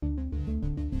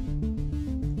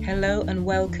Hello and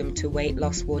welcome to Weight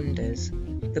Loss Wonders.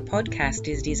 The podcast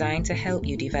is designed to help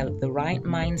you develop the right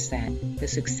mindset for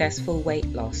successful weight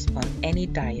loss on any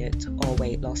diet or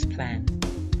weight loss plan.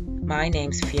 My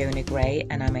name's Fiona Gray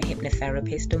and I'm a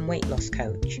hypnotherapist and weight loss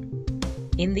coach.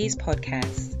 In these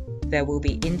podcasts, there will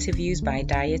be interviews by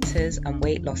dieters and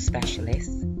weight loss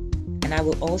specialists, and I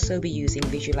will also be using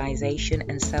visualization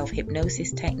and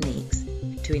self-hypnosis techniques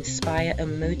to inspire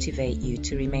and motivate you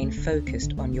to remain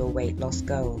focused on your weight loss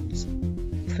goals.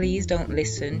 Please don't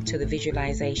listen to the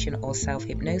visualization or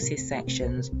self-hypnosis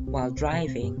sections while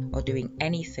driving or doing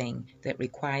anything that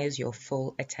requires your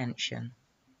full attention.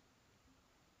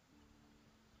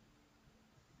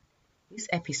 This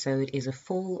episode is a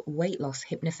full weight loss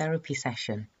hypnotherapy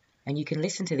session, and you can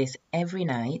listen to this every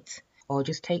night or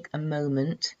just take a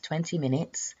moment, 20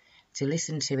 minutes, to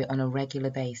listen to it on a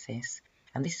regular basis.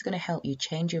 And this is going to help you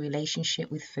change your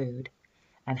relationship with food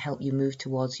and help you move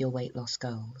towards your weight loss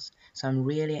goals. So I'm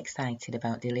really excited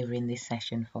about delivering this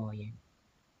session for you.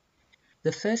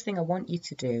 The first thing I want you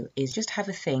to do is just have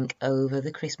a think over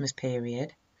the Christmas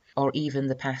period or even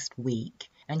the past week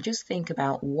and just think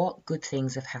about what good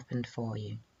things have happened for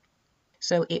you.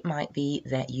 So it might be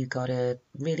that you got a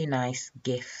really nice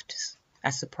gift,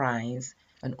 a surprise,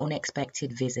 an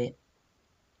unexpected visit,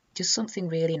 just something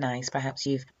really nice. Perhaps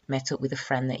you've met up with a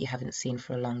friend that you haven't seen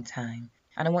for a long time.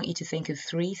 And I want you to think of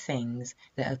 3 things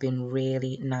that have been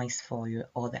really nice for you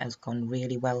or that has gone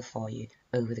really well for you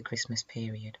over the Christmas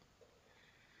period.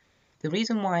 The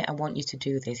reason why I want you to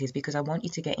do this is because I want you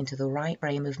to get into the right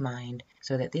frame of mind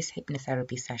so that this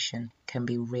hypnotherapy session can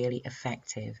be really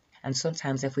effective. And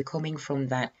sometimes if we're coming from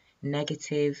that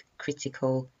negative,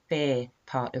 critical, fear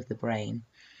part of the brain,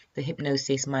 the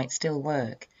hypnosis might still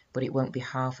work, but it won't be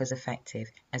half as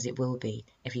effective as it will be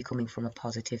if you're coming from a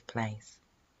positive place.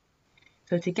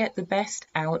 So to get the best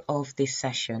out of this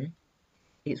session,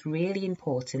 it's really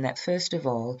important that first of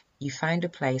all, you find a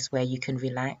place where you can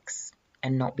relax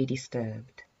and not be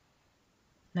disturbed.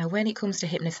 Now, when it comes to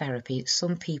hypnotherapy,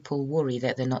 some people worry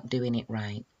that they're not doing it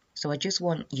right. So I just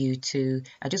want to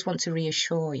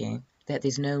reassure you that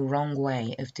there's no wrong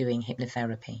way of doing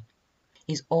hypnotherapy.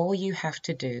 All you have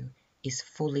to do is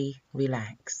fully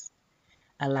relax.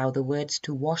 Allow the words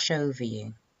to wash over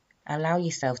you. Allow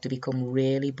yourself to become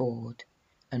really bored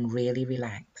and really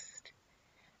relaxed.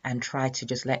 And try to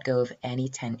just let go of any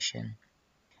tension.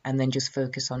 And then just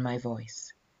focus on my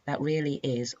voice. That really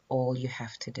is all you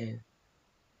have to do.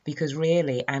 Because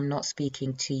really, I'm not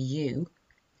speaking to you.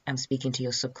 I'm speaking to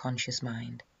your subconscious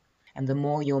mind. And the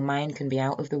more your mind can be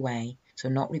out of the way, so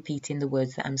not repeating the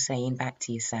words that I'm saying back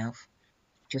to yourself,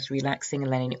 just relaxing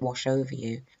and letting it wash over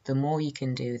you, the more you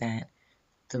can do that,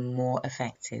 the more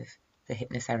effective the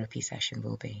hypnotherapy session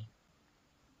will be.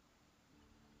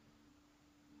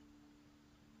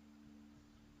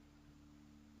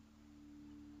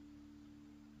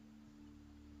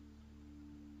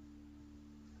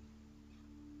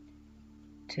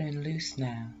 Turn loose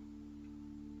now.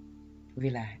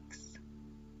 Relax.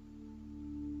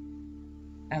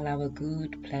 Allow a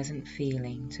good, pleasant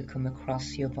feeling to come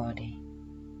across your body.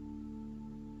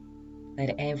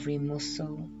 Let every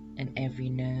muscle and every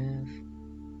nerve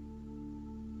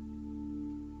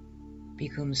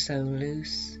become so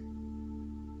loose,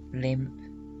 limp,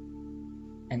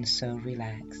 and so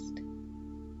relaxed.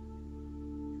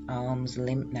 Arms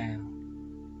limp now,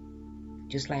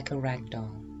 just like a rag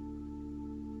doll.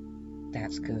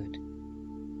 That's good.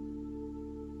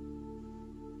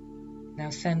 Now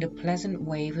send a pleasant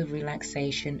wave of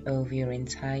relaxation over your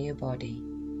entire body,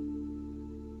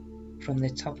 from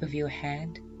the top of your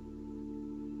head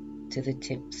to the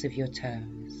tips of your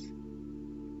toes.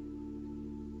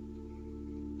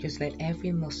 Just let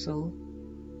every muscle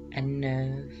and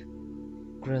nerve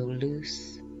grow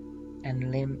loose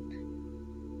and limp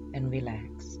and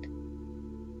relaxed.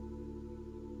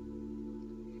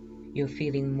 You're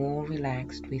feeling more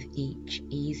relaxed with each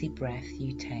easy breath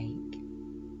you take.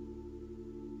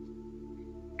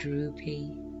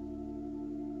 Droopy,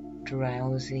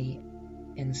 drowsy,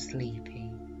 and sleepy.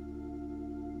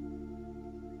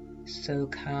 So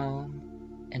calm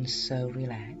and so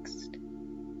relaxed.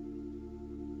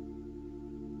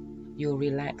 You're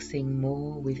relaxing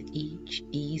more with each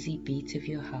easy beat of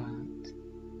your heart,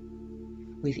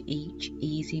 with each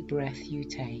easy breath you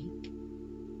take,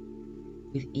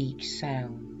 with each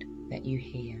sound that you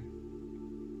hear.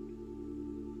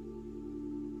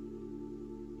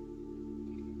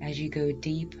 As you go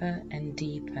deeper and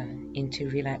deeper into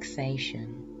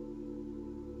relaxation,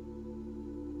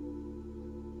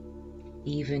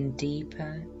 even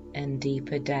deeper and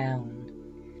deeper down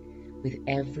with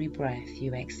every breath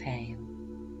you exhale,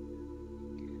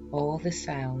 All the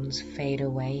sounds fade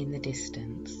away in the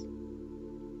distance.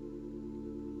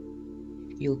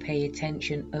 You'll pay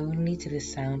attention only to the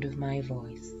sound of my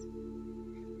voice,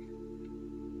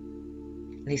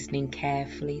 listening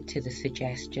carefully to the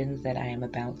suggestions that I am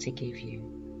about to give you.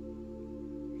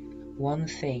 One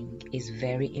thing is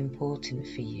very important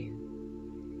for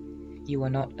you. You are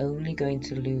not only going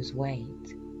to lose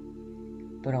weight,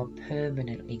 but are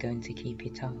permanently going to keep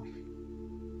it off.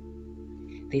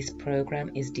 This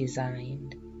program is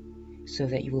designed so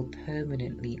that you will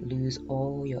permanently lose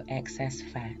all your excess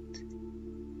fat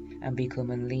and become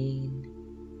a lean,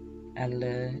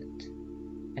 alert,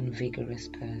 and vigorous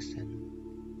person.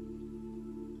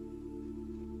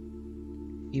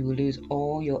 You will lose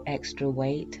all your extra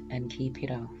weight and keep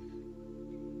it off,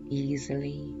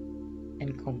 easily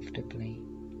and comfortably.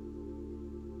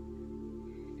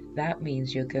 That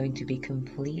means you're going to be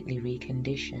completely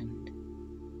reconditioned.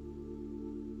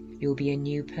 You'll be a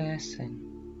new person,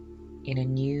 in a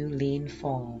new lean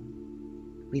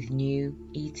form, with new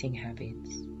eating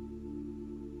habits.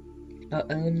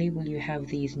 Not only will you have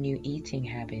these new eating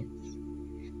habits,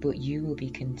 but you will be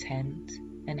content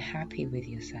and happy with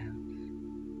yourself.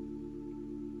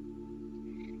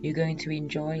 You're going to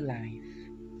enjoy life,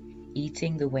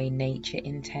 eating the way nature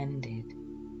intended,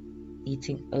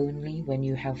 eating only when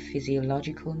you have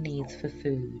physiological needs for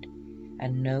food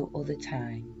and no other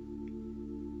time,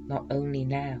 not only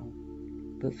now,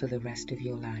 but for the rest of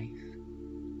your life.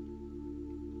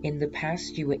 In the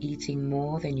past, you were eating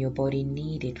more than your body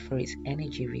needed for its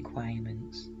energy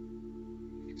requirements,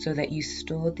 so that you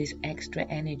stored this extra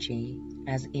energy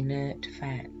as inert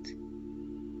fat.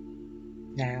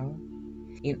 Now,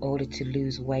 in order to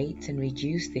lose weight and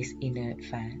reduce this inert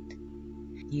fat,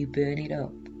 you burn it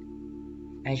up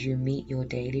as you meet your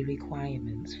daily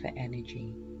requirements for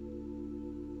energy.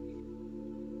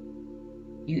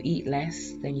 You eat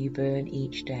less than you burn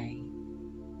each day.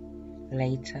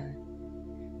 Later,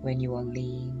 when you are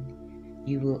lean,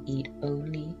 you will eat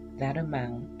only that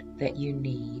amount that you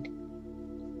need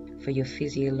for your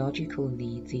physiological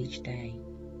needs each day.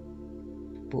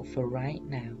 But for right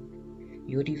now,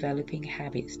 you're developing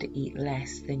habits to eat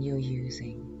less than you're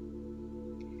using.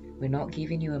 We're not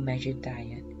giving you a measured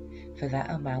diet, for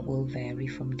that amount will vary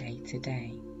from day to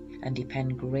day and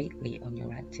depend greatly on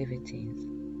your activities.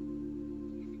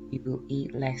 You will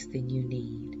eat less than you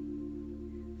need,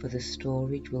 for the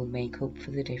storage will make up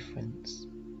for the difference.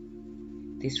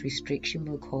 This restriction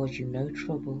will cause you no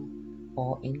trouble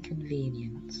or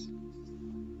inconvenience,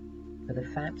 for the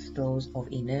fat stores of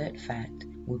inert fat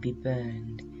will be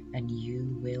burned and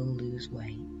you will lose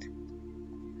weight.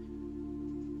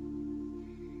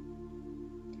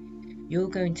 You're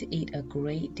going to eat a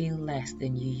great deal less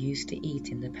than you used to eat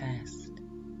in the past,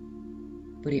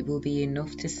 but it will be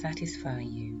enough to satisfy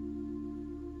you.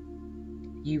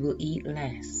 You will eat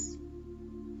less,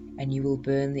 and you will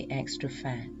burn the extra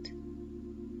fat.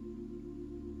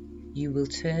 You will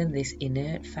turn this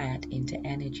inert fat into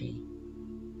energy.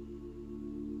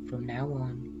 From now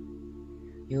on,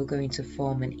 you're going to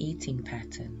form an eating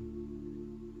pattern,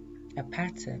 a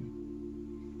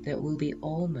pattern that will be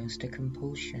almost a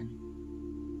compulsion.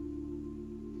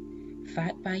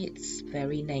 Fat by its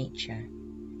very nature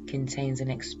contains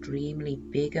an extremely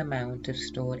big amount of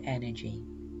stored energy.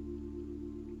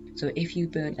 So if you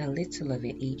burn a little of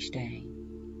it each day,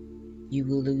 you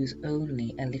will lose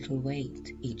only a little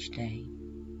weight each day.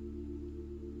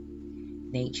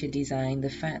 Nature designed the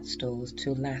fat stores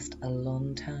to last a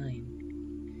long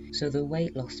time, so the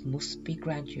weight loss must be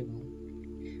gradual,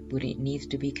 but it needs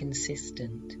to be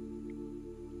consistent.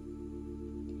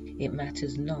 It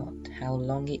matters not how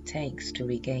long it takes to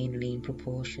regain lean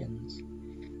proportions,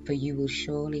 for you will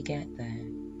surely get there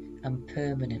and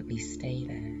permanently stay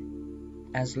there,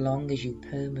 as long as you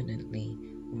permanently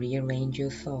rearrange your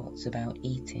thoughts about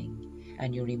eating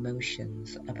and your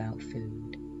emotions about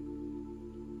food.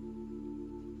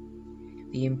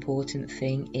 The important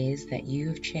thing is that you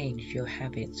have changed your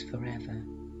habits forever.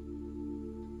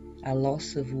 A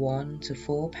loss of 1 to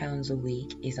 4 pounds a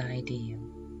week is ideal.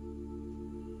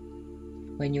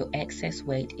 When your excess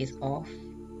weight is off,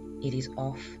 it is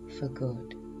off for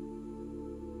good.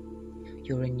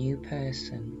 You're a new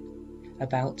person,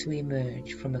 about to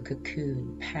emerge from a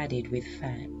cocoon padded with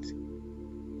fat.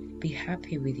 Be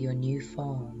happy with your new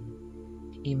form.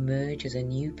 Emerge as a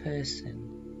new person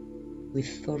with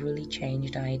thoroughly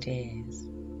changed ideas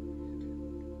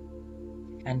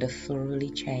and a thoroughly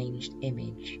changed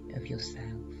image of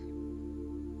yourself.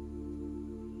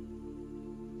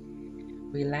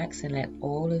 Relax and let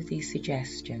all of these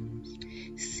suggestions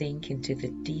sink into the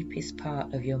deepest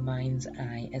part of your mind's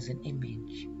eye as an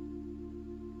image.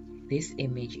 This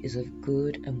image is of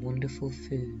good and wonderful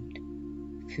food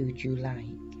you like.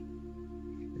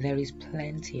 There is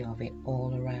plenty of it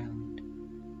all around.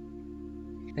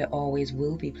 There always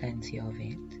will be plenty of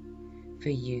it. For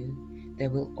you, there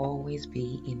will always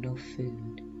be enough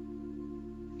food.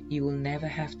 You will never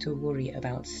have to worry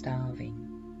about starving.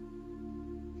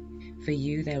 For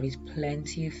you, there is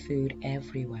plenty of food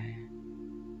everywhere.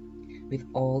 With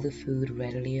all the food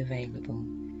readily available,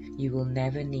 you will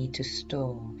never need to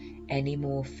store any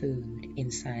more food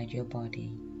inside your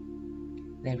body.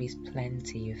 There is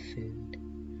plenty of food.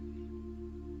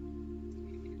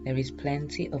 There is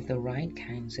plenty of the right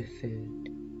kinds of food,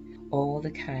 all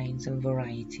the kinds and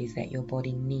varieties that your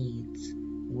body needs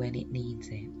when it needs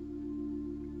it.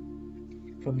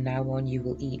 From now on, you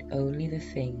will eat only the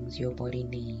things your body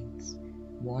needs,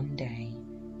 one day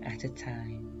at a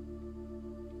time.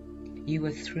 You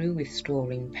are through with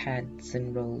storing pads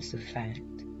and rolls of fat.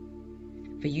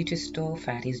 For you to store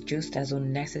fat is just as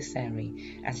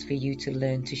unnecessary as for you to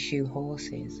learn to shoe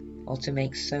horses or to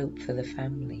make soap for the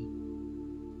family.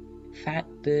 Fat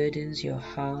burdens your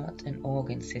heart and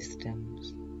organ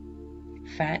systems.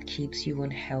 Fat keeps you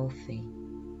unhealthy.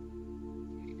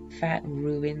 Fat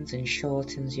ruins and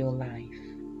shortens your life.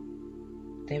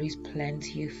 There is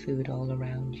plenty of food all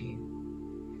around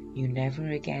you. You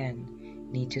never again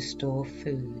need to store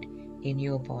food in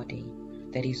your body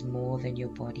that is more than your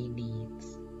body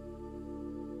needs.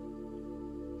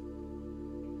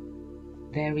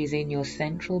 There is in your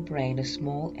central brain a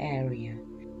small area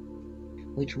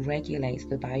which regulates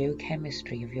the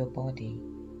biochemistry of your body,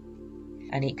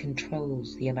 and it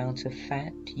controls the amount of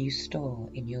fat you store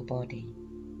in your body.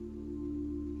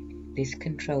 This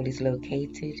control is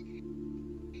located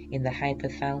in the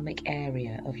hypothalamic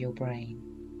area of your brain.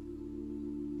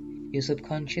 Your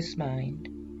subconscious mind,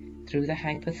 through the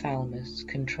hypothalamus,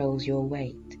 controls your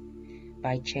weight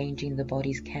by changing the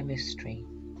body's chemistry.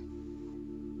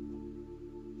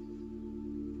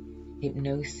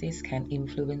 Hypnosis can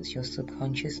influence your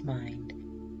subconscious mind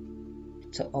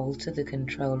to alter the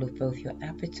control of both your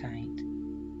appetite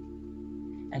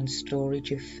and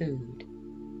storage of food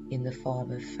in the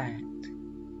form of fat.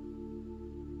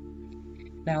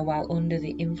 Now, while under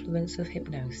the influence of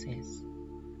hypnosis,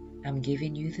 I'm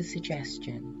giving you the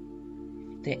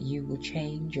suggestion that you will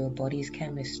change your body's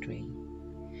chemistry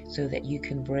so that you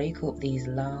can break up these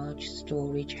large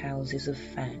storage houses of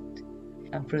fat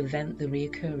and prevent the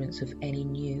reoccurrence of any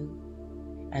new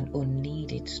and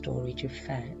unneeded storage of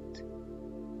fat,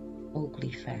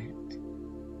 ugly fat,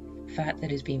 fat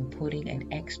that has been putting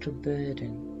an extra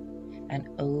burden and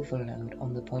overload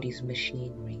on the body's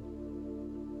machinery.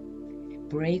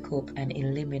 Break up and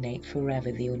eliminate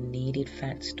forever the unneeded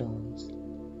fat stores.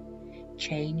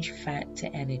 Change fat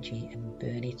to energy and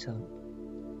burn it up.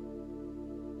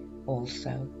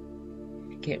 Also,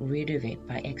 get rid of it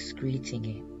by excreting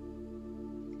it.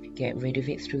 Get rid of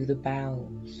it through the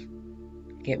bowels.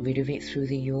 Get rid of it through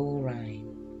the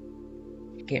urine.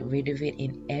 Get rid of it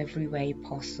in every way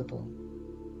possible.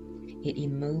 It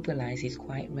immobilizes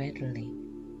quite readily,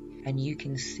 and you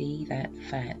can see that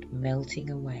fat melting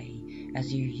away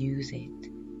as you use it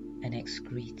and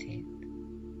excrete it.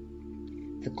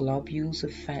 The globules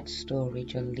of fat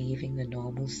storage are leaving the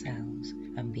normal cells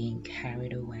and being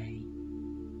carried away.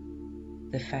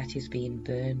 The fat is being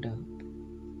burned up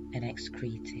and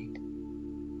excreted.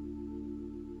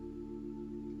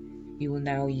 You will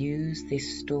now use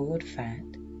this stored fat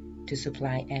to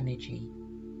supply energy.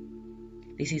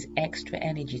 This is extra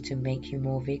energy to make you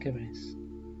more vigorous.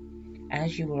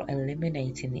 As you are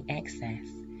eliminating the excess,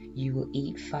 you will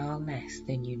eat far less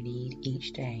than you need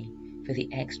each day, for the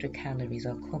extra calories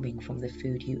are coming from the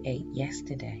food you ate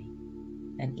yesterday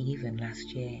and even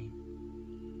last year.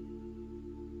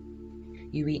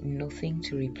 You eat nothing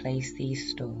to replace these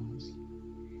stores.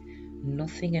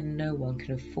 Nothing and no one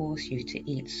can force you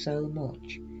to eat so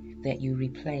much that you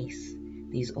replace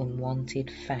these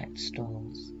unwanted fat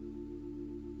stores.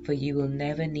 For you will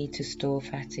never need to store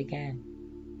fat again.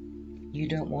 You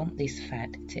don't want this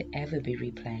fat to ever be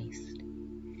replaced.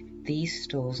 These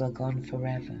stores are gone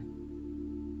forever.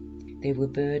 They were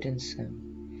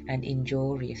burdensome and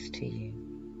injurious to you.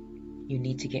 You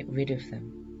need to get rid of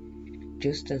them,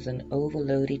 just as an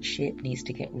overloaded ship needs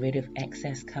to get rid of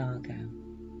excess cargo.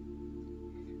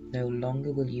 No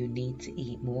longer will you need to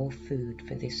eat more food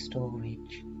for this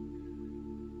storage.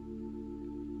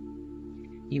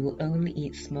 You will only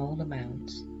eat small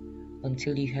amounts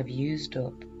until you have used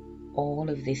up all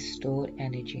of this stored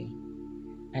energy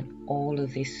and all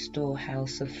of this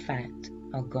storehouse of fat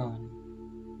are gone.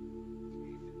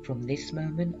 From this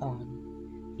moment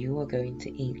on, you are going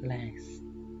to eat less.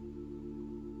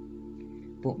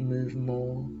 but move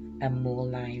more and more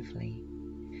lively,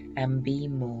 and be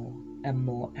more and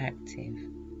more active,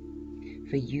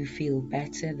 for you feel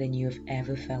better than you have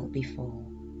ever felt before.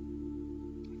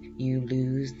 You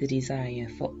lose the desire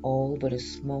for all but a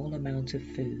small amount of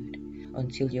food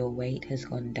until your weight has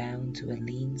gone down to a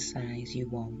lean size you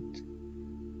want.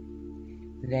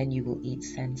 Then you will eat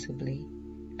sensibly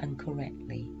and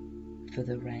correctly for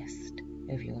the rest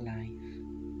of your life.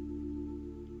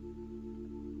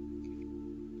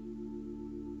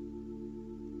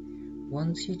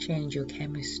 Once you change your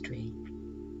chemistry,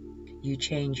 you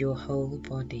change your whole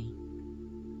body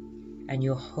and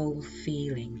your whole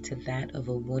feeling to that of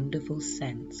a wonderful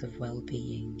sense of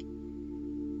well-being.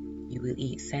 You will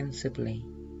eat sensibly,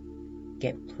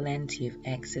 get plenty of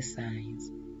exercise,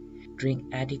 drink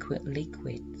adequate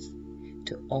liquids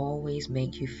to always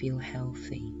make you feel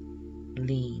healthy,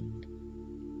 lean,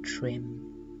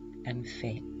 trim, and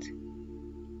fit.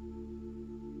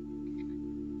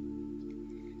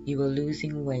 You are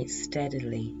losing weight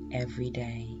steadily every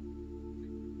day.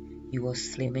 You are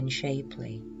slim and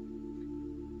shapely.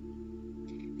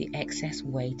 The excess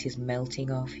weight is melting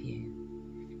off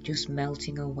you, just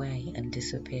melting away and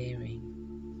disappearing.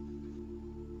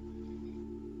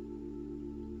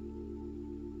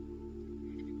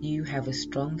 You have a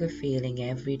stronger feeling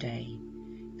every day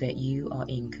that you are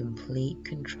in complete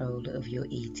control of your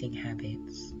eating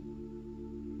habits.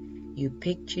 You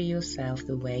picture yourself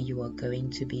the way you are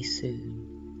going to be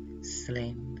soon,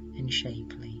 slim and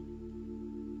shapely.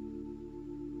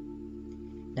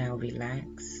 Now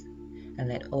relax and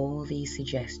let all these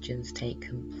suggestions take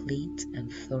complete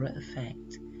and thorough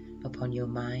effect upon your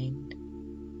mind,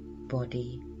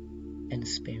 body, and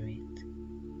spirit.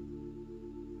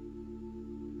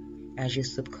 As your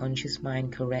subconscious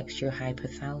mind corrects your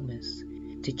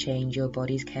hypothalamus to change your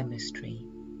body's chemistry,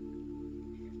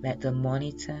 let the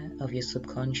monitor of your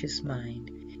subconscious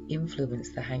mind influence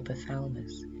the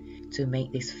hypothalamus to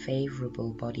make this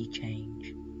favorable body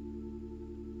change.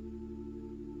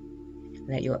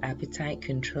 Let your appetite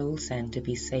control center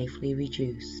be safely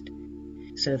reduced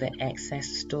so that excess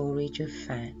storage of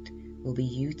fat will be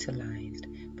utilized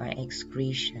by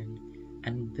excretion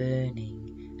and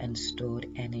burning and stored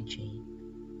energy.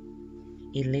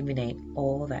 Eliminate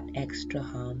all that extra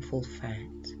harmful fat.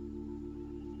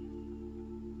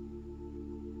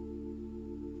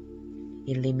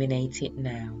 Eliminate it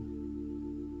now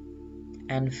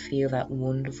and feel that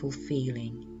wonderful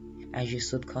feeling as your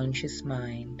subconscious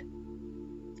mind,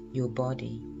 your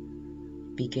body,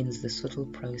 begins the subtle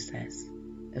process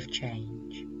of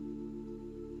change.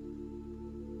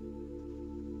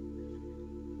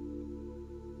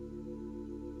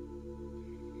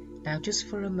 Now just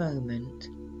for a moment,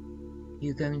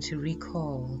 you're going to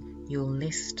recall your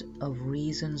list of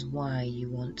reasons why you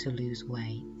want to lose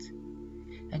weight.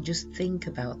 And just think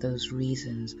about those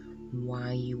reasons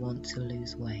why you want to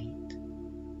lose weight.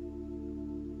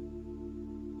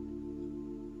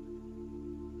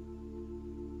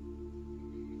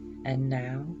 And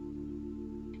now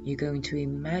you're going to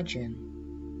imagine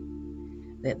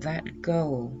that that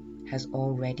goal has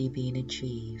already been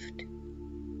achieved.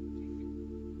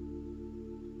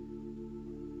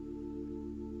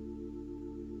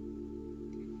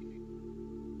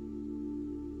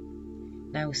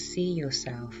 Now see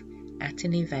yourself at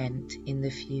an event in the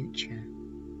future.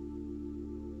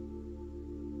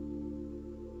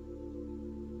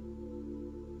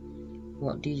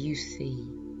 What do you see?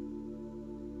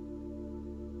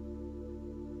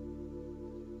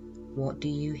 What do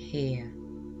you hear?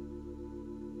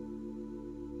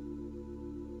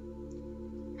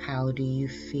 How do you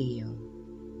feel?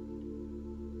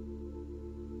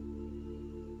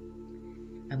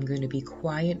 I'm going to be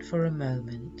quiet for a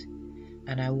moment,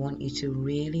 and I want you to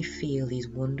really feel these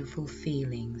wonderful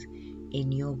feelings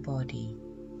in your body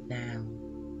now.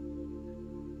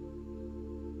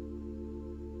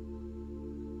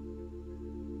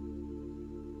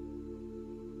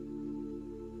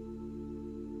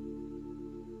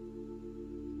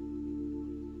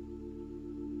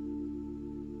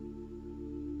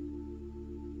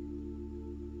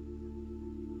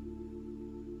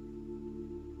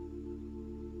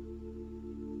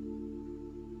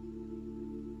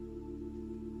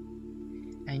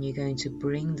 And you're going to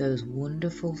bring those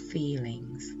wonderful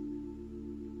feelings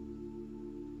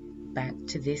back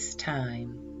to this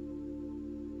time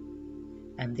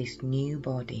and this new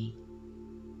body.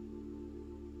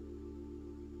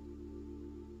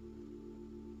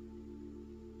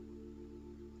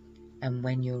 And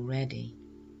when you're ready,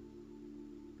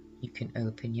 you can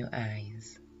open your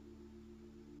eyes.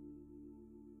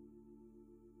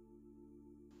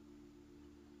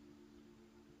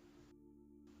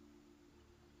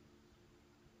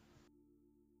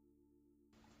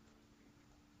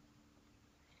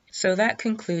 So that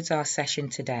concludes our session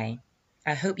today.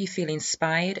 I hope you feel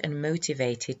inspired and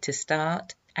motivated to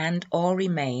start and or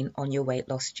remain on your weight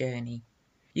loss journey.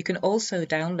 You can also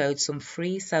download some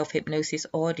free self-hypnosis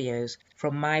audios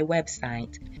from my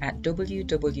website at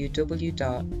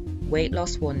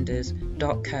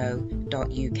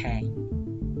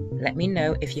www.weightlosswonders.co.uk. Let me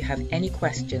know if you have any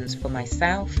questions for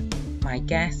myself, my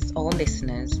guests or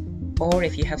listeners, or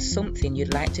if you have something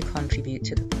you'd like to contribute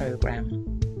to the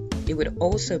program. It would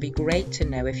also be great to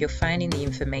know if you're finding the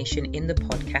information in the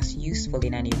podcast useful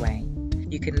in any way.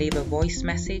 You can leave a voice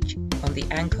message on the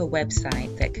Anchor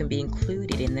website that can be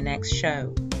included in the next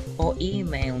show, or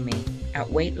email me at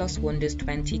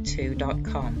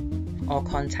weightlosswonders22.com or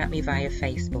contact me via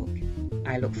Facebook.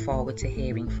 I look forward to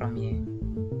hearing from you.